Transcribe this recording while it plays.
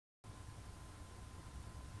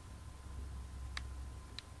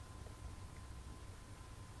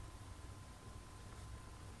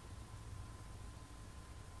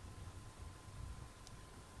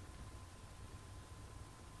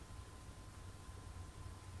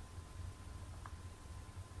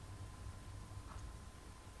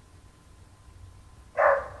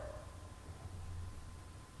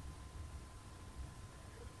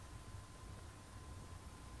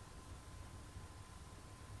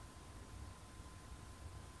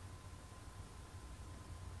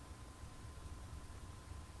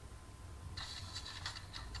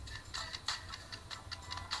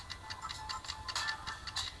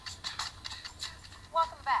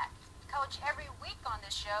Every week on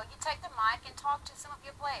this show, you take the mic and talk to some of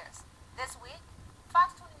your players. This week,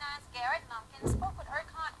 Fox 29's Garrett Lumpkin spoke with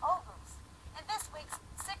Erkan Oguz in this week's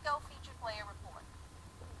Sicko Featured Player Report.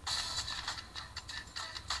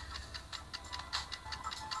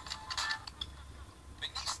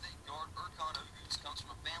 McNeese State guard Erkan Oguz comes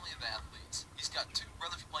from a family of athletes. He's got two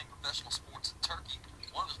brothers playing professional sports in Turkey.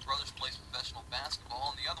 One of his brothers plays professional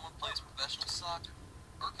basketball, and the other one plays professional soccer.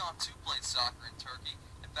 Erkan, too, played soccer in Turkey.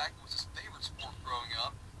 In fact, it was his favorite sport growing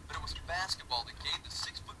up, but it was basketball that gave the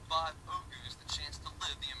 6'5" Oguz the chance to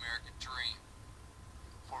live the American dream.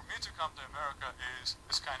 For me to come to America is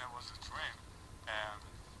kind of was a dream, and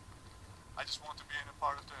I just want to be in a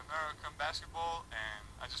part of the American basketball, and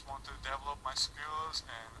I just want to develop my skills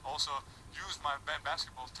and also use my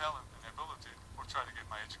basketball talent and ability or try to get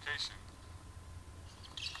my education.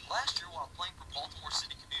 Last year, while playing for Baltimore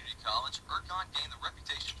City Community College, Erkan gained the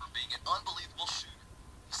reputation for being an unbelievable shooter.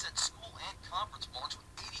 He set school and conference marks with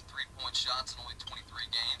 83-point shots in only 23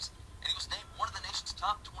 games, and he was named one of the nation's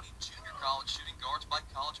top 20 junior college shooting guards by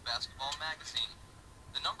College Basketball Magazine.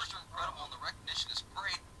 The numbers are incredible and the recognition is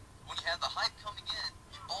great. When you have the hype coming in,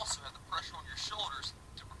 you also have the pressure on your shoulders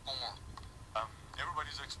to perform.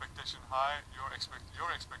 Everybody's expectation high, your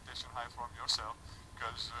expectation high from yourself,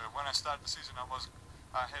 because when I started the season,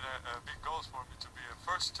 I had a big goal for me to be a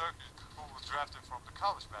first Turkish who was drafted from the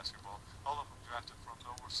college basketball, all of them drafted from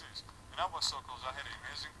the overseas. And I was so close. I had an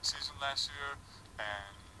amazing season last year,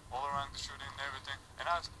 and all around the shooting and everything. And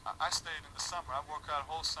I stayed in the summer. I worked out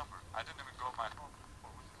whole summer. I didn't even go back home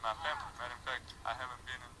with my family. Matter of fact, I haven't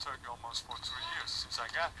been in Turkey almost for 3 years since I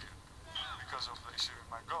got here because of the achieving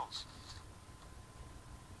my goals.